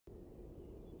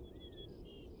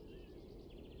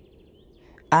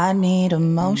I need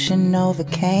emotion over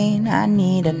cane. I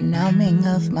need a numbing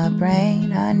of my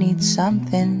brain. I need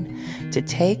something to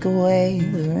take away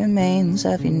the remains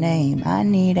of your name. I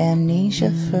need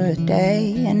amnesia for a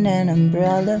day and an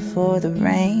umbrella for the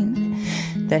rain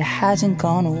that hasn't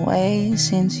gone away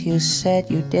since you said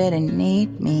you didn't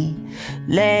need me.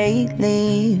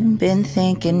 Lately, been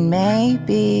thinking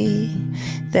maybe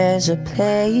there's a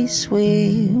place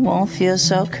we won't feel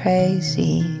so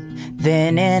crazy.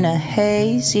 Then in a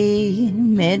hazy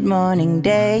mid-morning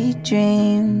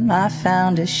daydream, I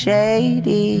found a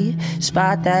shady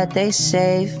spot that they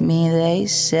saved me. They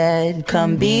said,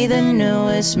 come be the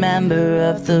newest member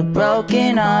of the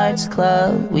Broken Hearts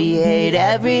Club. We hate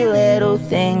every little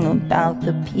thing about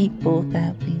the people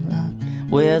that we love.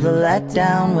 We're the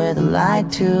letdown, we're the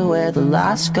lied to, where the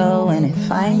lost go when it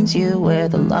finds you. We're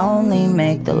the lonely,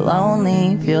 make the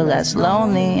lonely feel less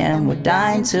lonely. And we're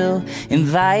dying to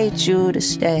invite you to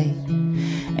stay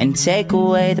and take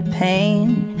away the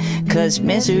pain, 'cause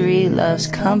misery loves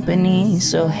company.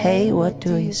 So hey, what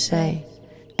do you say?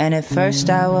 And at first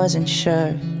I wasn't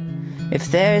sure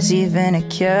if there's even a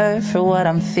cure for what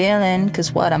I'm feeling,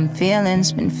 'cause what I'm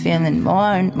feeling's been feeling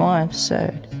more and more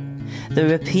absurd. The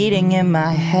repeating in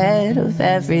my head of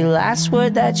every last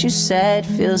word that you said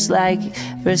feels like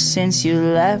ever since you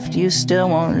left you still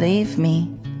won't leave me.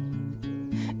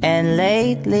 And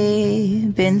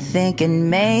lately, been thinking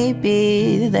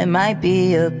maybe there might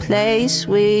be a place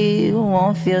we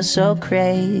won't feel so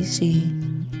crazy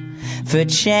for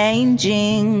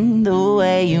changing the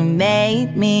way you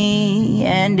made me.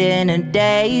 And in a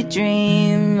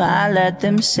daydream, I let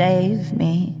them save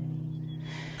me.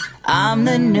 I'm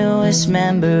the newest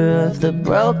member of the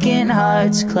Broken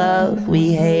Hearts Club.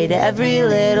 We hate every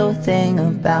little thing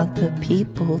about the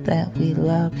people that we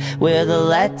love. We're the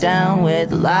letdown, we're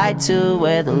the lied to,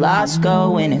 where the lost go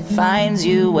when it finds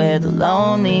you. We're the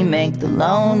lonely, make the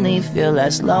lonely feel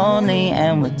less lonely.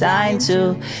 And we're dying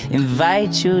to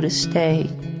invite you to stay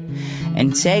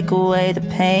and take away the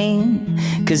pain,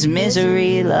 'cause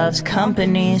misery loves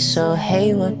company. So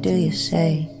hey, what do you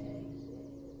say?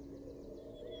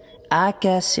 I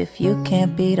guess if you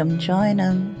can't beat 'em, join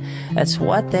 'em. That's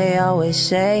what they always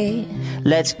say.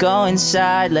 Let's go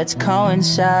inside, let's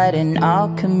coincide and all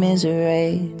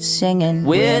commiserate, singing,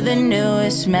 we're the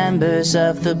newest members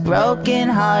of the Broken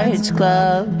Hearts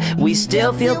Club. We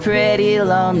still feel pretty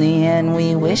lonely and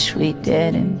we wish we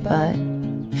didn't, but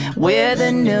we're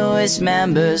the newest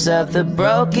members of the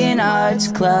Broken Hearts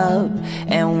Club.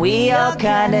 And we all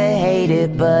kinda hate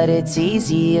it, but it's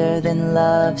easier than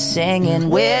love, singing,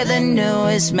 we're the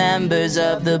newest members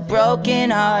of the Broken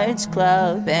Hearts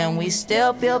Club. And we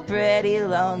still feel pretty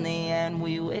lonely and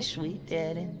we wish we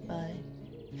didn't, but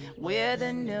we're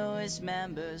the newest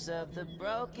members of the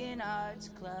Broken Hearts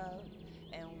Club.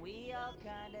 And we all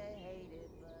kinda hate it,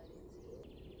 but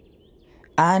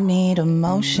I need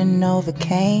emotion over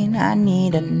cane. I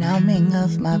need a numbing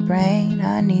of my brain.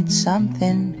 I need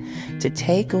something to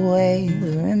take away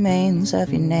the remains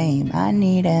of your name. I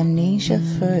need amnesia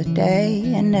for a day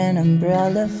and an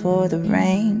umbrella for the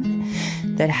rain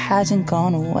that hasn't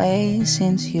gone away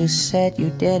since you said you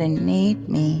didn't need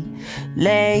me.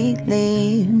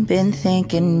 Lately, been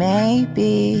thinking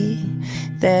maybe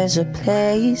there's a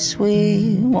place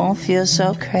we won't feel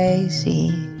so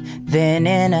crazy. Then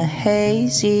in a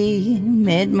hazy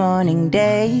mid-morning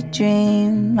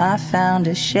daydream, I found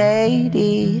a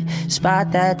shady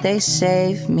spot that they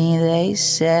saved me. They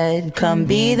said, come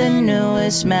be the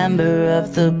newest member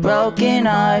of the Broken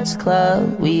Hearts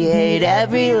Club. We hate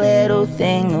every little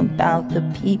thing about the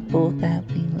people that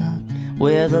we love.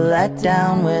 We're the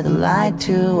letdown, we're the lied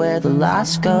to, where the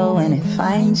lost go when it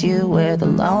finds you. We're the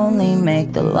lonely,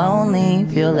 make the lonely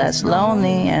feel less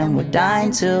lonely. And we're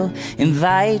dying to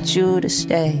invite you to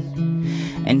stay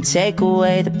and take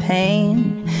away the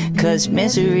pain, 'cause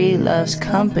misery loves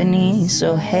company.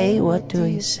 So hey, what do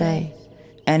you say?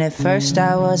 And at first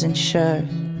I wasn't sure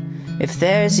if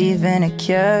there's even a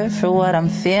cure for what I'm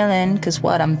feeling, 'cause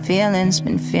what I'm feeling's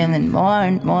been feeling more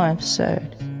and more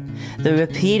absurd. The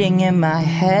repeating in my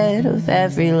head of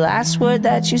every last word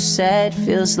that you said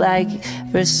feels like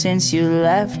ever since you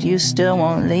left you still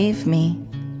won't leave me.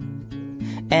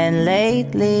 And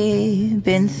lately,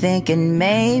 been thinking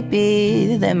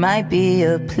maybe there might be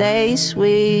a place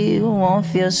we won't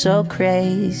feel so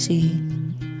crazy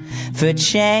for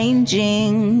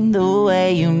changing the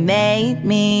way you made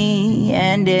me.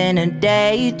 And in a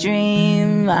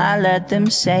daydream, I let them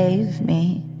save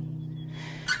me.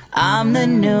 I'm the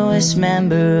newest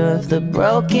member of the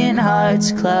Broken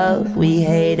Hearts Club. We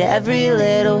hate every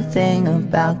little thing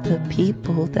about the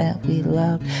people that we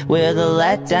love. We're the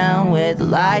letdown, we're the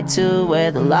lied to,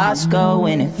 where the lost go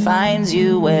when it finds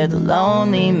you. We're the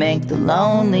lonely, make the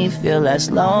lonely feel less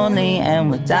lonely.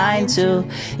 And we're dying to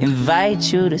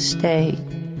invite you to stay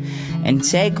and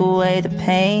take away the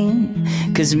pain,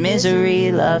 'cause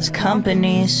misery loves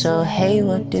company. So hey,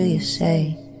 what do you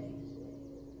say?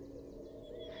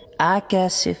 I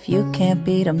guess if you can't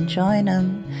beat 'em, join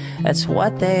 'em. That's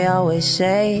what they always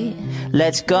say.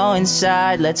 Let's go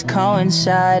inside, let's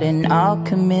coincide and all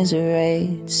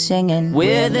commiserate, singing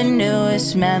we're the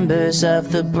newest members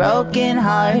of the Broken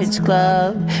Hearts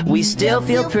Club. We still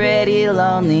feel pretty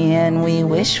lonely and we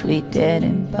wish we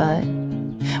didn't, but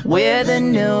we're the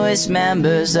newest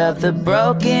members of the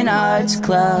Broken Hearts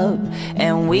Club.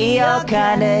 And we all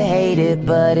kinda hate it,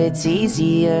 but it's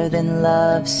easier than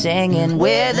love, singing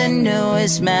we're the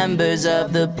newest members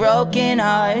of the Broken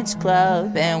Hearts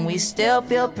Club. And we still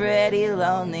feel pretty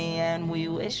lonely and we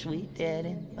wish we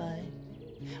didn't, but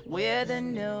we're the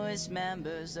newest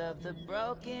members of the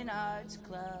Broken Hearts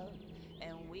Club.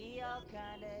 And we all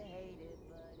kinda hate it,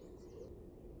 but it's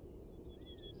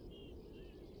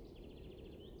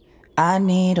I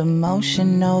need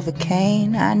emotion over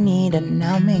cane. I need a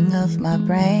numbing of my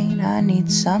brain. I need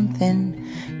something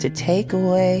to take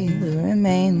away the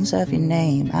remains of your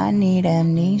name. I need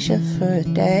amnesia for a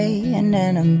day and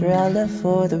an umbrella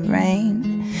for the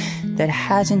rain that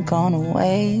hasn't gone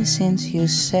away since you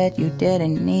said you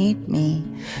didn't need me.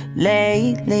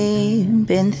 Lately,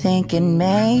 been thinking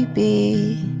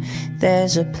maybe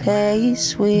there's a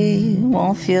place we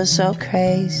won't feel so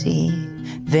crazy.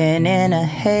 Then in a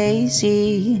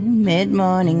hazy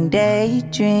mid-morning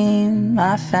daydream,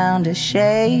 I found a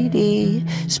shady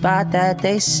spot that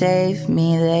they saved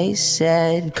me. They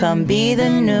said, come be the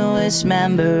newest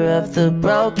member of the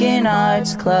Broken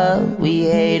Hearts Club. We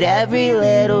hate every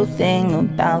little thing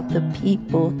about the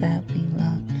people that we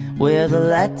love. We're the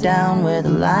letdown, we're the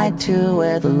lied to,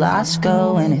 where the lost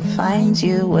go when it finds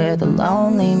you. We're the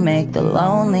lonely, make the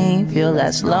lonely feel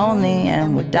less lonely.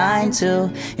 And we're dying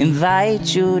to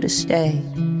invite you to stay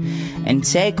and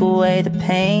take away the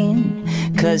pain,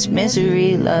 'cause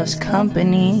misery loves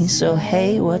company. So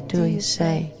hey, what do you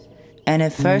say? And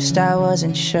at first I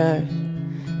wasn't sure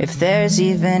if there's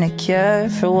even a cure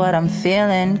for what I'm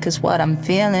feeling, 'cause what I'm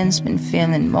feeling's been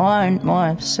feeling more and more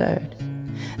absurd.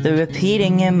 The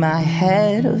repeating in my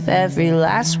head of every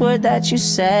last word that you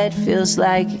said feels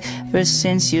like ever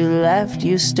since you left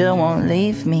you still won't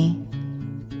leave me.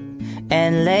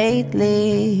 And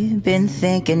lately been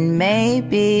thinking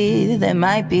maybe there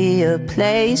might be a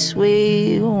place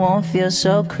we won't feel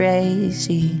so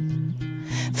crazy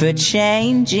for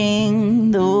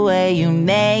changing the way you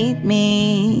made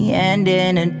me. And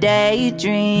in a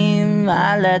daydream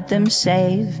I let them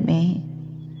save me.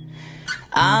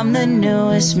 I'm the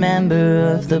newest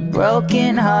member of the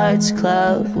Broken Hearts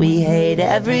Club. We hate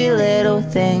every little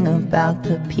thing about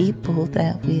the people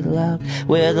that we love.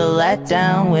 We're the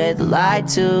letdown, we're the lied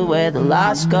to, where the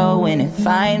lost go when it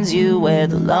finds you. We're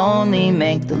the lonely,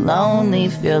 make the lonely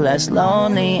feel less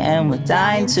lonely. And we're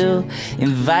dying to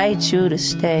invite you to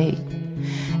stay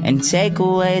and take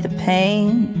away the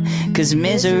pain, 'cause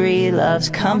misery loves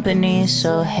company.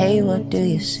 So hey, what do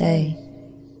you say?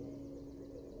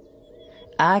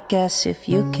 I guess if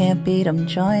you can't beat 'em,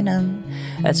 join 'em.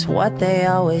 That's what they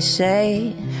always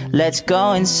say. Let's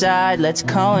go inside, let's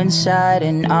coincide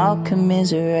and all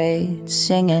commiserate,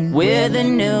 singing we're the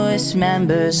newest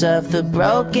members of the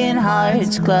Broken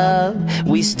Hearts Club.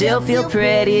 We still feel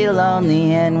pretty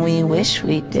lonely and we wish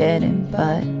we didn't,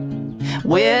 but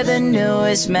we're the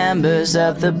newest members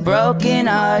of the Broken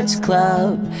Hearts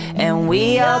Club. And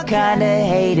we all kinda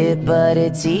hate it, but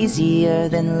it's easier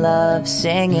than love,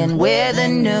 singing we're the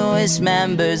newest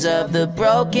members of the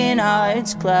Broken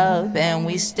Hearts Club. And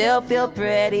we still feel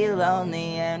pretty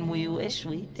lonely and we wish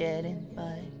we didn't,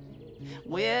 but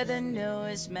we're the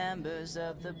newest members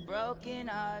of the Broken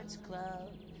Hearts Club.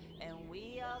 And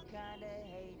we all kinda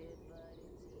hate it, but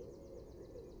it's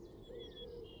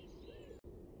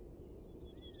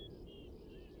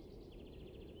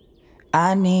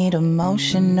I need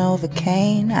emotion over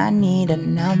cane. I need a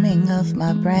numbing of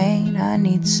my brain. I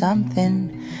need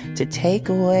something to take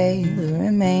away the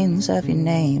remains of your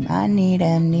name. I need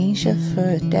amnesia for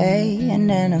a day and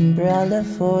an umbrella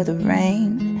for the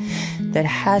rain that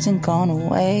hasn't gone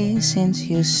away since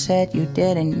you said you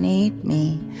didn't need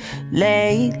me.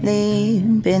 Lately,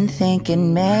 been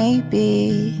thinking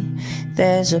maybe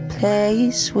there's a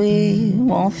place we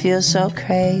won't feel so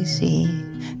crazy.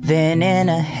 Then in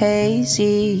a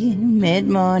hazy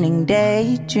mid-morning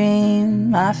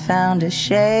daydream, I found a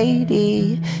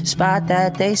shady spot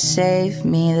that they saved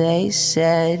me. They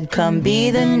said, come be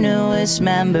the newest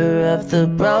member of the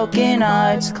Broken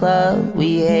Hearts Club.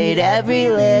 We hate every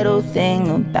little thing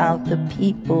about the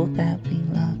people that we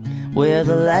love. We're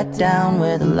the letdown,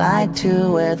 we're the lied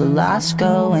to, where the lost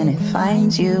go when it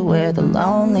finds you. We're the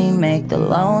lonely, make the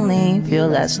lonely feel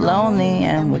less lonely.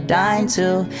 And we're dying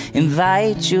to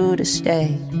invite you to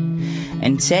stay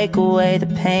and take away the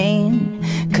pain,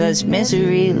 'cause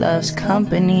misery loves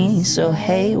company. So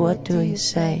hey, what do you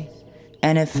say?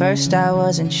 And at first I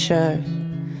wasn't sure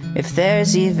if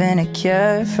there's even a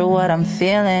cure for what I'm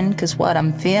feeling, 'cause what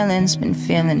I'm feeling's been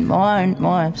feeling more and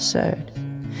more absurd.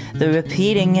 The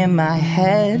repeating in my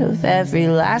head of every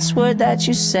last word that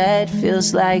you said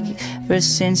feels like ever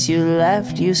since you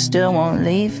left you still won't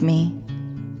leave me.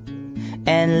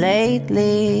 And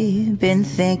lately been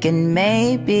thinking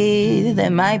maybe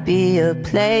there might be a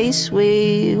place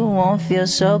we won't feel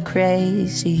so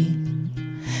crazy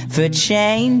for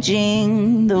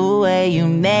changing the way you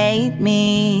made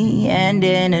me. And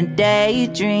in a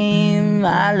daydream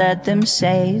I let them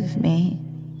save me.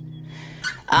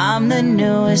 I'm the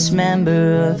newest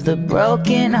member of the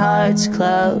Broken Hearts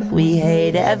Club. We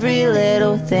hate every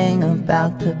little thing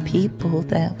about the people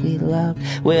that we love.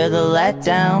 We're the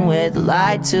letdown, we're the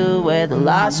lied to, where the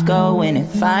lost go when it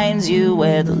finds you.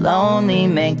 We're the lonely,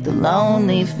 make the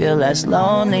lonely feel less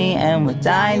lonely. And we're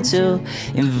dying to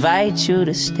invite you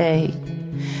to stay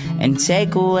and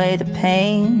take away the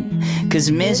pain, 'cause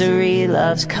misery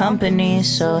loves company.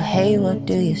 So hey, what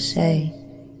do you say?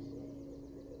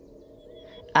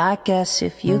 I guess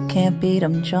if you can't beat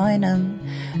 'em, join 'em.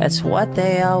 That's what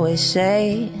they always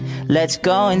say. Let's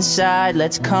go inside,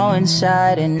 let's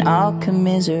coincide and all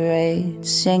commiserate,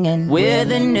 singing, we're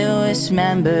the newest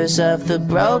members of the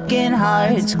Broken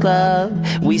Hearts Club.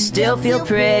 We still feel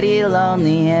pretty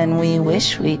lonely and we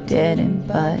wish we didn't,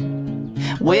 but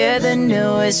we're the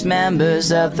newest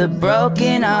members of the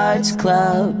Broken Hearts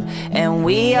Club. And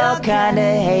we all kinda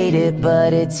hate it,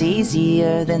 but it's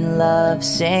easier than love,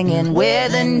 singing, we're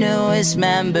the newest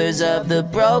members of the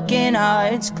Broken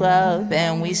Hearts Club.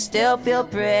 And we still feel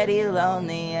pretty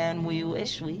lonely and we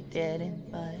wish we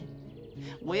didn't, but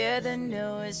we're the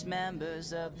newest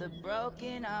members of the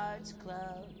Broken Hearts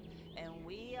Club. And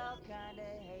we all kinda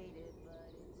hate it,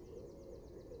 but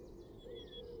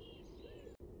it's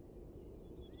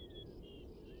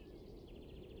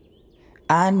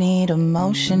I need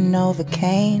emotion over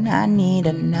cane. I need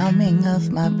a numbing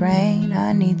of my brain.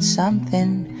 I need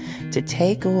something to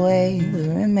take away the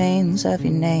remains of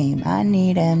your name. I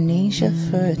need amnesia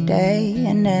for a day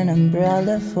and an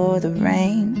umbrella for the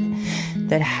rain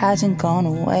that hasn't gone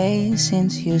away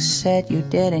since you said you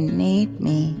didn't need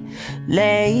me.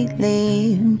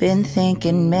 Lately, been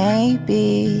thinking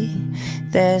maybe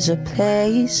there's a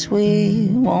place we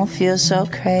won't feel so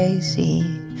crazy.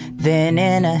 Then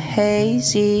in a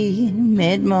hazy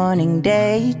mid-morning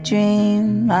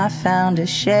daydream, I found a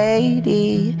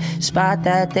shady spot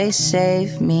that they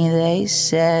saved me. They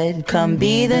said, come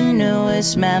be the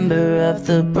newest member of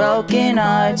the Broken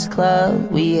Hearts Club.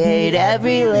 We hate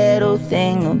every little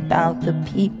thing about the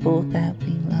people that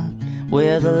we love.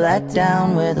 We're the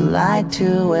letdown, we're the lied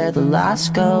to, where the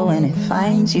lost go when it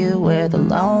finds you. We're the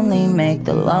lonely, make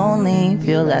the lonely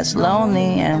feel less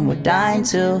lonely. And we're dying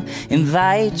to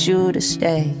invite you to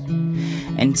stay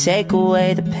and take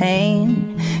away the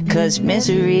pain, 'cause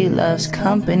misery loves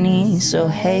company. So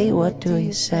hey, what do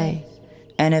you say?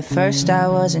 And at first I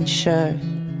wasn't sure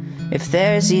if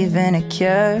there's even a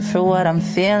cure for what I'm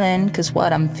feeling, 'cause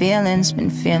what I'm feeling's been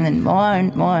feeling more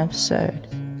and more absurd.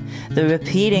 The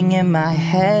repeating in my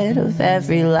head of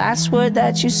every last word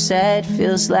that you said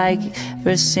feels like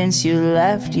ever since you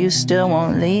left you still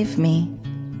won't leave me.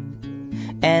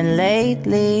 And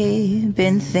lately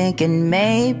been thinking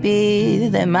maybe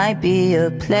there might be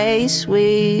a place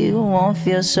we won't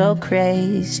feel so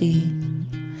crazy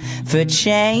for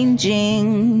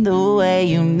changing the way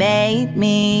you made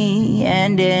me.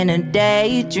 And in a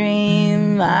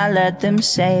daydream I let them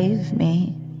save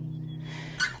me.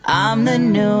 I'm the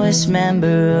newest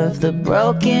member of the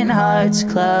Broken Hearts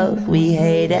Club. We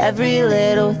hate every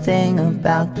little thing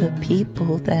about the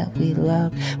people that we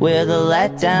love. We're the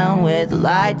letdown, we're the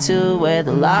lied to, where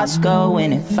the lost go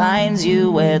when it finds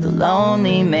you. We're the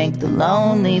lonely, make the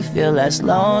lonely feel less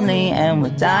lonely. And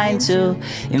we're dying to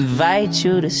invite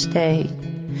you to stay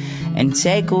and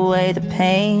take away the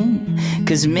pain,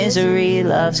 'cause misery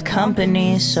loves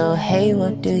company. So hey,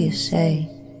 what do you say?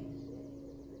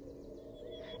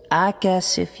 I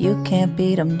guess if you can't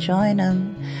beat 'em, join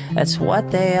 'em. That's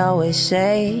what they always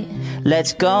say.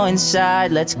 Let's go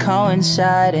inside, let's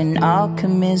coincide and all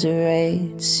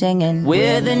commiserate, singing.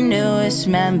 We're the newest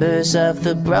members of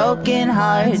the Broken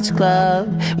Hearts Club.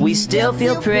 We still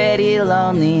feel pretty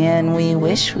lonely and we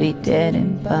wish we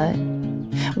didn't, but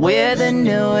we're the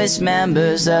newest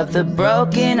members of the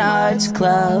Broken Hearts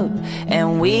Club.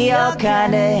 And we all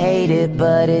kinda hate it,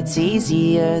 but it's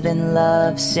easier than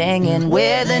love, singing.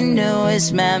 We're the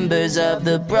newest members of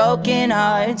the Broken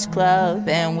Hearts Club.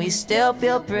 And we still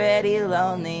feel pretty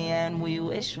lonely and we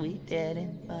wish we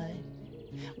didn't, but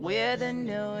we're the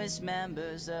newest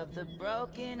members of the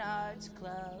Broken Hearts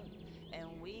Club. And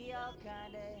we all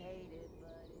kinda hate it,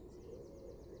 but it's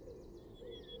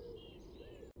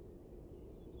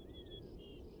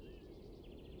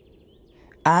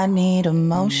I need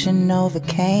emotion over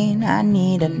cane. I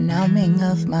need a numbing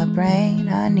of my brain.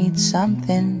 I need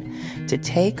something to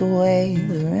take away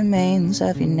the remains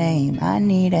of your name. I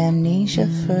need amnesia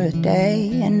for a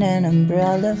day and an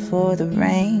umbrella for the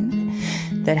rain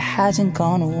that hasn't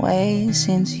gone away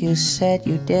since you said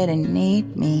you didn't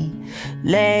need me.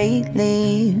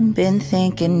 Lately, been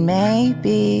thinking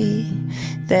maybe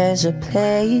there's a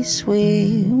place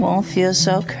we won't feel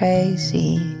so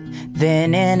crazy.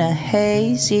 Then in a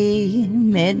hazy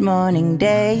mid-morning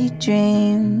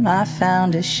daydream, I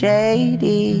found a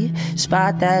shady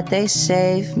spot that they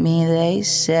saved me. They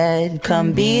said,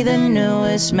 come be the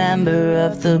newest member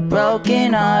of the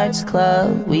Broken Hearts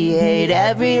Club. We hate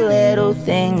every little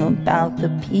thing about the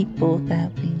people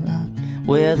that we love.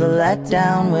 We're the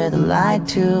letdown, we're the lied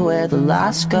to, where the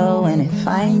lost go when it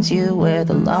finds you. We're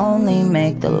the lonely,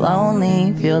 make the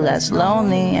lonely feel less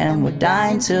lonely. And we're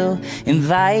dying to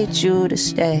invite you to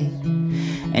stay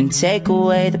and take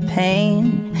away the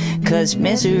pain, 'cause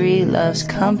misery loves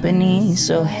company.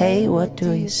 So hey, what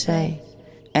do you say?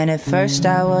 And at first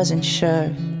I wasn't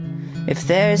sure if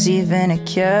there's even a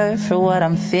cure for what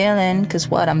I'm feeling,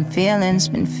 'cause what I'm feeling's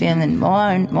been feeling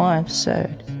more and more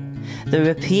absurd. The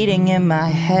repeating in my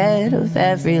head of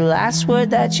every last word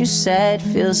that you said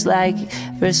feels like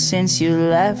ever since you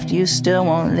left you still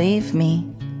won't leave me.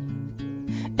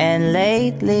 And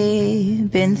lately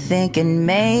been thinking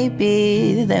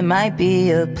maybe there might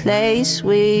be a place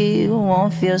we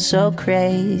won't feel so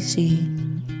crazy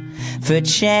for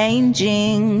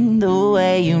changing the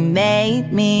way you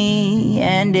made me.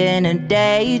 And in a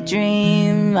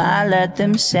daydream I let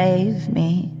them save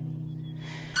me.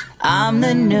 I'm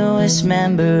the newest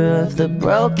member of the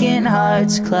Broken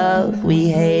Hearts Club. We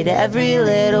hate every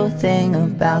little thing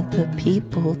about the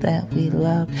people that we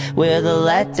love. We're the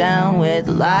letdown, we're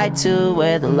the lied to,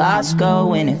 where the lost go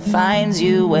when it finds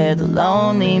you. We're the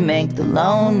lonely, make the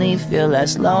lonely feel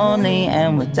less lonely.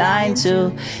 And we're dying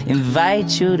to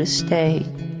invite you to stay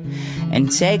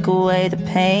and take away the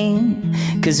pain,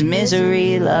 'cause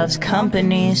misery loves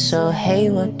company. So hey,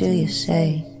 what do you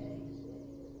say?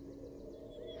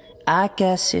 I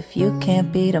guess if you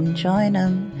can't beat 'em, join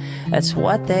 'em. That's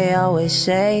what they always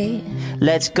say.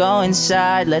 Let's go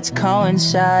inside, let's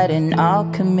coincide and all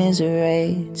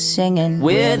commiserate, singing.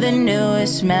 We're the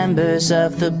newest members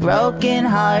of the Broken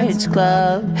Hearts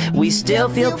Club. We still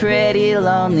feel pretty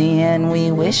lonely and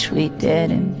we wish we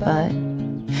didn't, but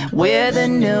we're the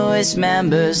newest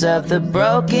members of the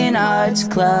Broken Hearts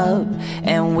Club.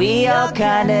 And we all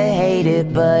kinda hate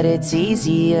it, but it's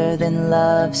easier than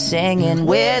love, singing.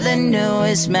 We're the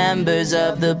newest members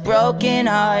of the Broken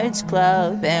Hearts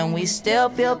Club. And we still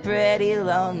feel pretty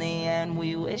lonely and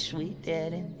we wish we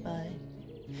didn't, but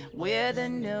we're the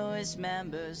newest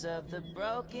members of the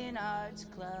Broken Hearts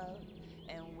Club.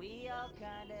 And we all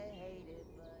kinda hate it,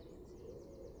 but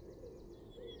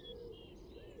it's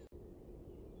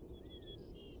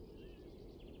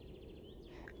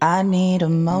I need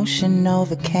emotion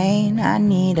over cane. I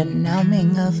need a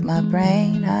numbing of my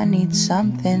brain. I need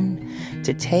something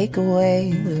to take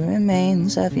away the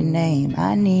remains of your name.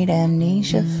 I need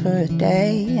amnesia for a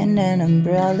day and an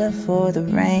umbrella for the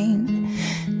rain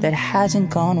that hasn't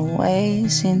gone away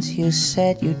since you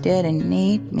said you didn't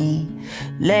need me.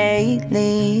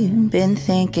 Lately, been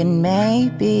thinking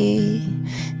maybe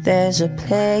there's a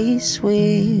place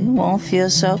we won't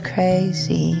feel so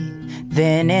crazy.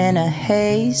 Then in a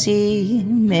hazy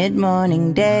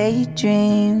mid-morning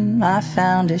daydream, I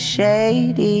found a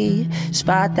shady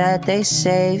spot that they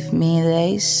saved me.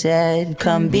 They said,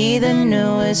 come be the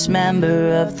newest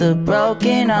member of the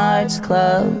Broken Hearts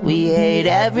Club. We hate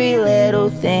every little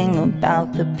thing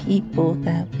about the people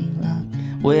that we love.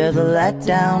 We're the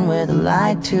letdown, we're the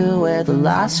lied to, where the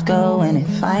lost go and it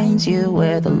finds you.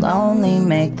 We're the lonely,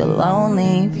 make the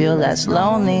lonely feel less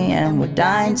lonely. And we're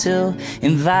dying to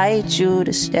invite you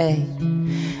to stay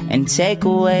and take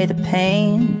away the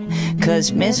pain,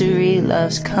 'cause misery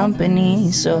loves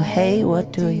company. So hey,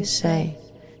 what do you say?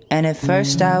 And at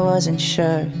first I wasn't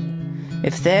sure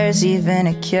if there's even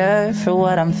a cure for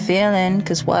what I'm feeling,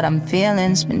 'cause what I'm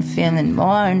feeling's been feeling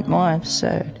more and more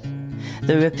absurd.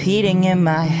 The repeating in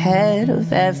my head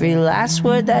of every last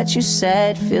word that you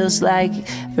said feels like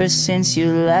ever since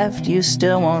you left you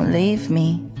still won't leave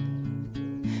me.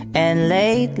 And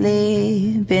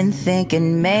lately been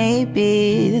thinking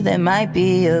maybe there might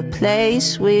be a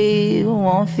place we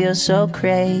won't feel so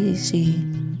crazy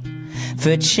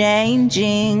for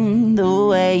changing the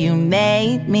way you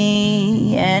made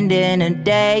me. And in a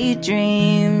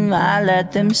daydream I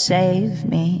let them save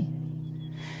me.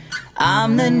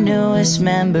 I'm the newest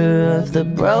member of the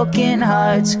Broken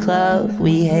Hearts Club.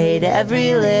 We hate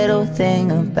every little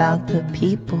thing about the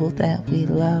people that we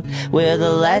love. We're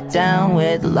the letdown,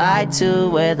 we're the lied to,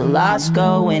 where the lost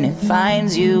go when it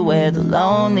finds you. We're the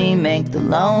lonely, make the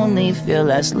lonely feel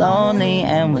less lonely.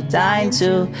 And we're dying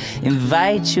to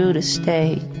invite you to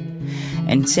stay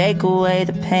and take away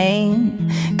the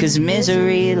pain, 'cause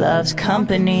misery loves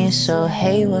company. So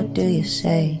hey, what do you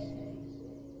say?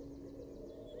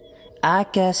 I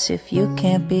guess if you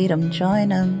can't beat them, join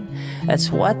them.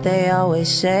 That's what they always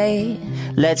say.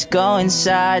 Let's go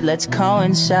inside, let's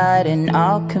coincide and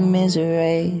all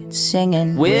commiserate,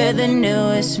 singing. We're the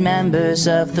newest members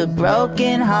of the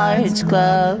Broken Hearts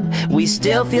Club. We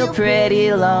still feel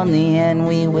pretty lonely and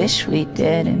we wish we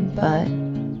didn't, but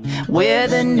we're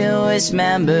the newest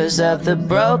members of the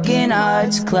Broken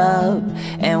Hearts Club.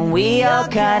 And we all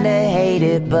kinda hate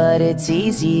it, but it's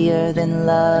easier than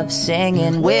love,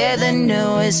 singing. We're the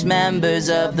newest members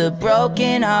of the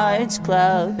Broken Hearts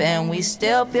Club. And we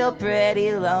still feel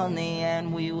pretty lonely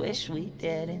and we wish we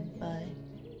didn't, but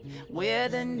we're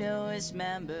the newest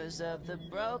members of the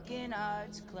Broken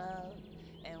Hearts Club.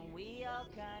 And we all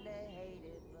kinda hate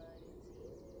it, but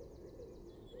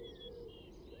it's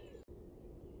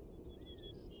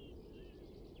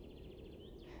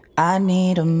I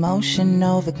need emotion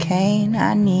over cane.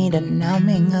 I need a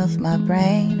numbing of my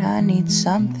brain. I need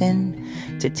something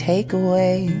to take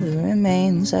away the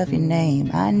remains of your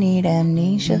name. I need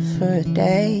amnesia for a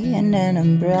day and an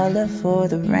umbrella for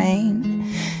the rain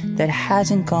that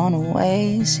hasn't gone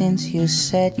away since you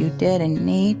said you didn't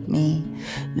need me.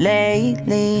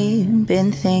 Lately,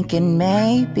 been thinking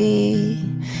maybe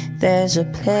there's a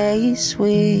place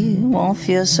we won't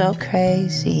feel so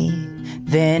crazy.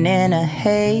 Then in a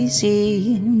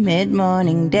hazy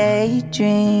mid-morning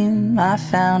daydream I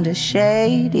found a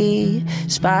shady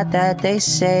spot that they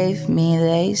saved me.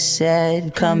 They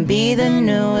said, come be the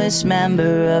newest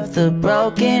member of the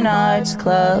Broken Hearts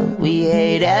Club. We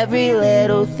hate every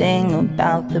little thing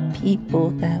about the people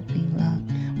that we love.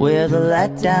 We're the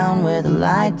letdown, we're the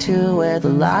lied to, where the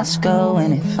lost go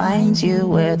and it finds you.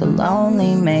 We're the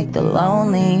lonely, make the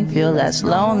lonely feel less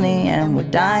lonely. And we're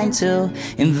dying to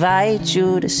invite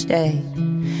you to stay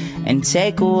and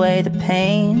take away the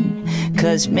pain,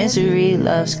 'cause misery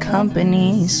loves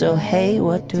company. So hey,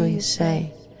 what do you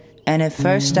say? And at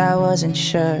first I wasn't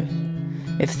sure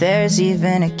if there's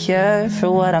even a cure for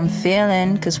what I'm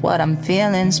feeling, 'cause what I'm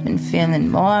feeling's been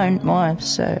feeling more and more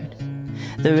absurd.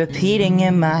 The repeating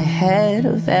in my head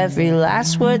of every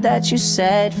last word that you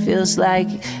said feels like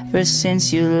ever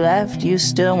since you left you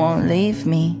still won't leave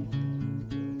me.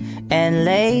 And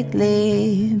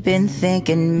lately been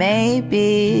thinking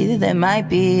maybe there might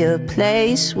be a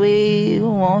place we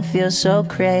won't feel so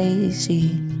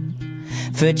crazy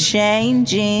for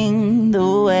changing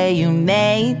the way you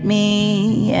made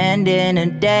me. And in a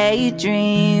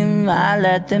daydream I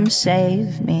let them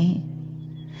save me.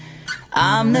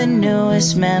 I'm the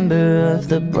newest member of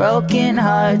the Broken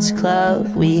Hearts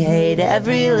Club. We hate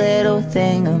every little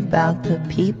thing about the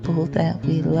people that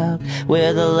we love.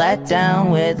 We're the letdown,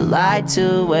 we're the lied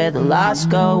to, where the lost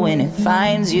go when it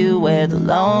finds you. We're the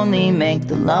lonely, make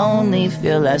the lonely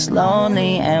feel less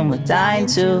lonely. And we're dying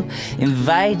to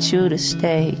invite you to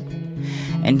stay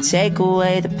and take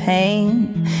away the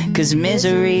pain, 'cause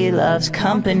misery loves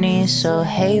company. So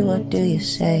hey, what do you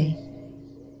say?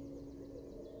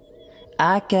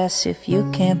 I guess if you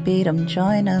can't beat them,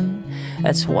 join them.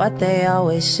 That's what they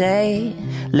always say.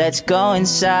 Let's go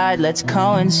inside, let's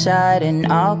coincide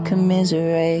and all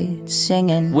commiserate,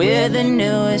 singing. We're the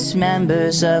newest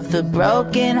members of the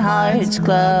Broken Hearts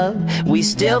Club. We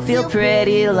still feel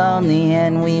pretty lonely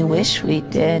and we wish we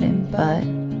didn't, but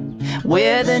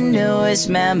We're the newest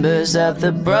members of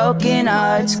the Broken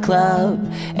Hearts Club,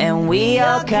 and we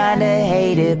all kinda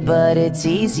hate it, but it's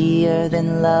easier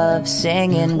than love.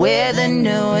 Singing, we're the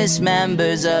newest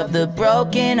members of the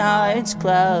Broken Hearts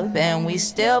Club, and we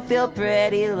still feel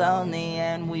pretty lonely,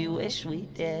 and we wish we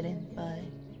didn't, but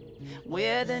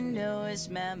we're the newest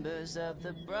members of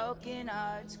the Broken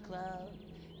Hearts Club,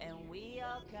 and we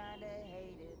all kinda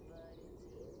hate it, but it's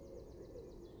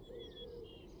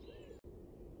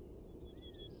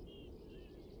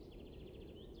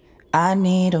I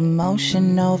need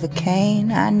emotion over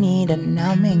cane. I need a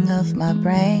numbing of my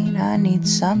brain. I need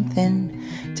something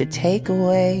to take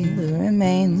away the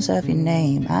remains of your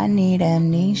name. I need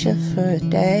amnesia for a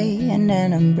day and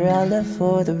an umbrella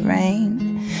for the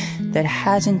rain that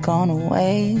hasn't gone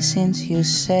away since you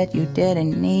said you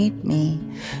didn't need me.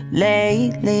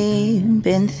 Lately,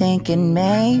 been thinking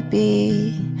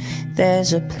maybe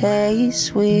there's a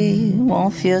place we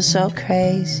won't feel so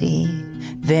crazy.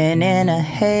 Then in a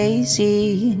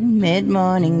hazy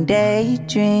mid-morning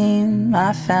daydream,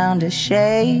 I found a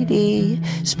shady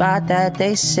spot that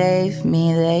they saved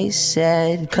me. They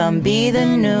said, come be the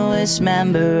newest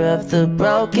member of the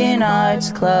Broken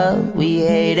Hearts Club. We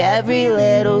hate every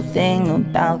little thing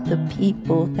about the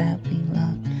people that we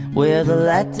love. We're the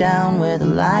letdown, we're the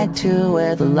lied to,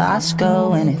 where the lost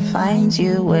go and it finds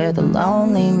you. We're the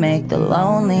lonely, make the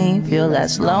lonely feel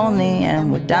less lonely,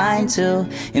 and we're dying to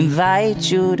invite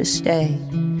you to stay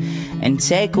and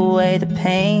take away the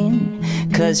pain,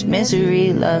 'cause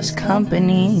misery loves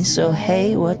company. So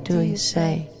hey, what do you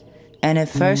say? And at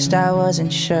first I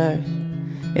wasn't sure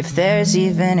if there's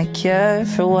even a cure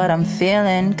for what I'm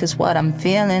feeling, 'cause what I'm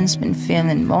feeling's been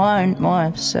feeling more and more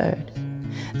absurd.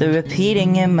 The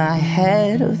repeating in my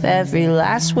head of every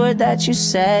last word that you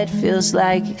said feels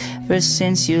like ever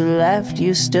since you left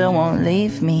you still won't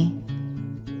leave me.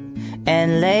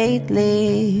 And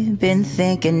lately been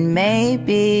thinking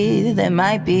maybe there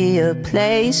might be a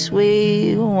place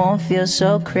we won't feel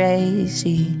so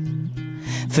crazy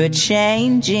for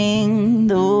changing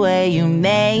the way you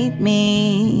made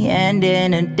me. And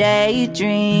in a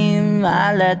daydream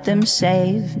I let them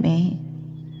save me.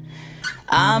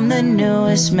 I'm the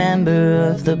newest member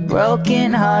of the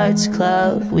Broken Hearts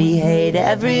Club. We hate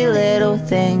every little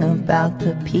thing about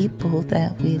the people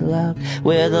that we love.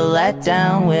 We're the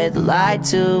letdown, we're the lied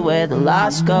to, where the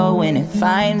lost go when it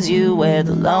finds you. We're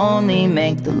the lonely,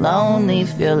 make the lonely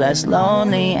feel less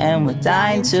lonely, and we're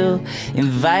dying to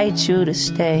invite you to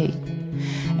stay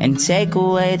and take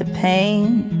away the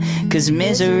pain, 'cause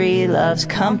misery loves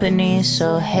company.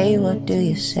 So hey, what do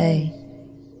you say?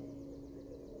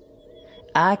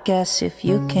 I guess if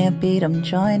you can't beat 'em,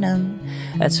 join 'em.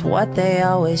 That's what they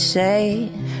always say.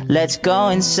 Let's go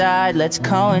inside, let's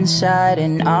coincide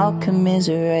and all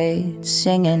commiserate.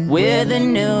 Singing, we're the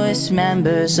newest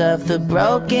members of the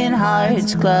Broken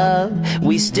Hearts Club.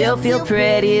 We still feel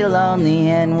pretty lonely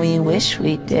and we wish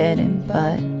we didn't,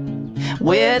 but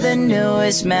we're the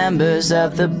newest members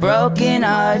of the Broken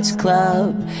Hearts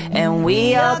Club, and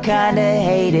we all kinda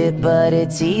hate it, but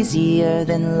it's easier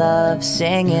than love.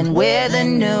 Singing, we're the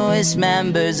newest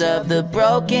members of the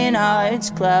Broken Hearts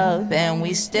Club, and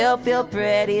we still feel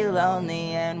pretty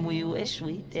lonely and we wish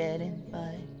we didn't,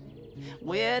 but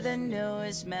we're the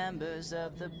newest members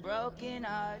of the Broken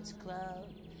Hearts Club,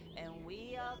 and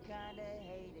we all kinda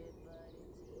hate it, but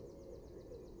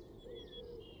it's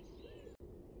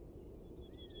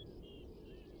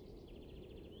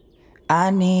I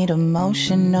need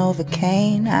emotion over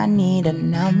cane. I need a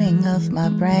numbing of my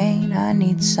brain. I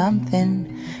need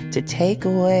something to take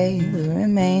away the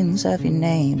remains of your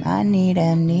name. I need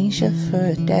amnesia for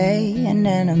a day and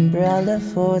an umbrella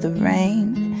for the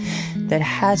rain that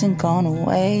hasn't gone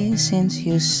away since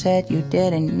you said you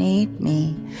didn't need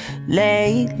me.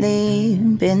 Lately,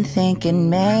 been thinking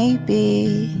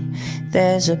maybe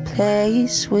there's a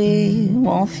place we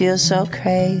won't feel so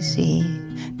crazy.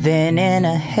 Then in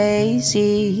a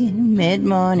hazy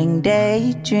mid-morning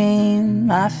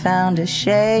daydream, I found a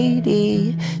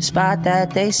shady spot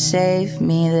that they saved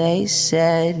me. They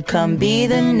said, come be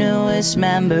the newest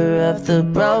member of the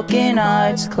Broken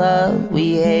Hearts Club.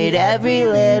 We hate every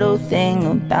little thing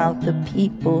about the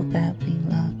people that we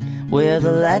love. We're the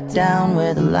letdown,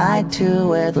 we're the lied to,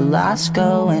 where the lost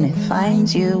go and it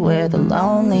finds you. We're the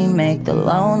lonely, make the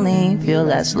lonely feel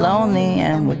less lonely,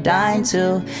 and we're dying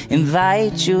to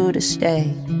invite you to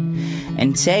stay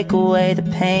and take away the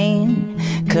pain,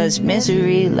 'cause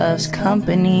misery loves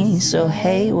company. So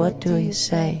hey, what do you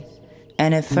say?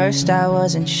 And at first I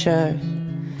wasn't sure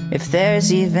if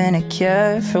there's even a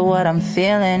cure for what I'm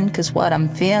feeling, 'cause what I'm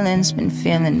feeling's been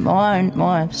feeling more and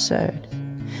more absurd.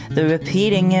 The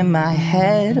repeating in my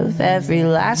head of every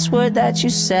last word that you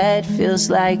said feels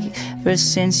like ever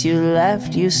since you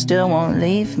left you still won't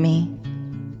leave me.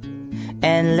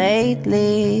 And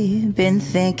lately been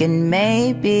thinking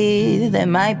maybe there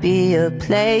might be a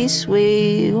place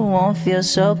we won't feel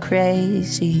so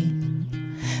crazy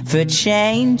for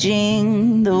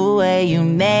changing the way you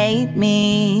made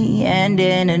me. And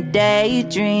in a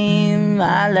daydream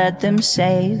I let them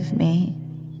save me.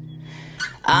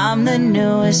 I'm the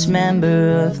newest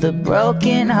member of the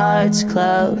Broken Hearts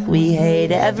Club. We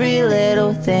hate every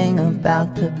little thing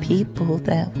about the people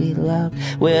that we love.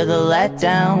 We're the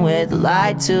letdown, we're the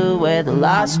lied to, we're the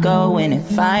lost go when it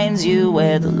finds you.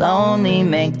 We're the lonely,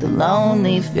 make the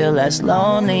lonely feel less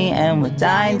lonely. And we're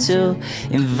dying to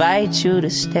invite you to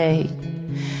stay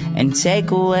and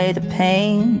take away the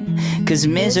pain, 'cause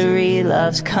misery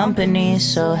loves company.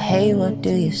 So hey, what do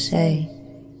you say?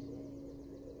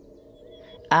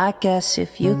 I guess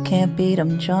if you can't beat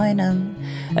 'em, join 'em.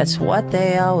 That's what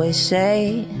they always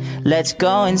say. Let's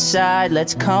go inside,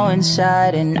 let's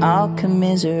coincide and all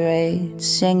commiserate,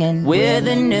 singing we're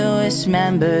the newest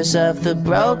members of the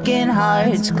Broken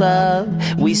Hearts Club.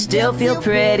 We still feel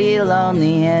pretty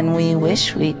lonely and we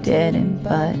wish we didn't,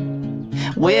 but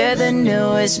we're the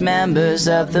newest members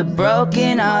of the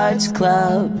Broken Hearts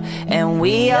Club. And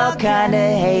we all kinda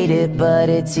hate it, but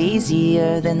it's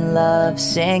easier than love,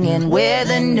 singing we're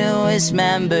the newest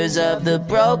members of the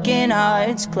Broken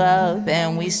Hearts Club.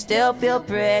 And we still feel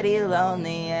pretty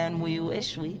lonely and we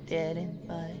wish we didn't,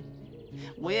 but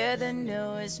we're the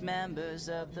newest members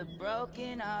of the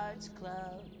Broken Hearts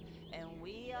Club. And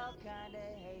we all kinda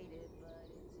hate it.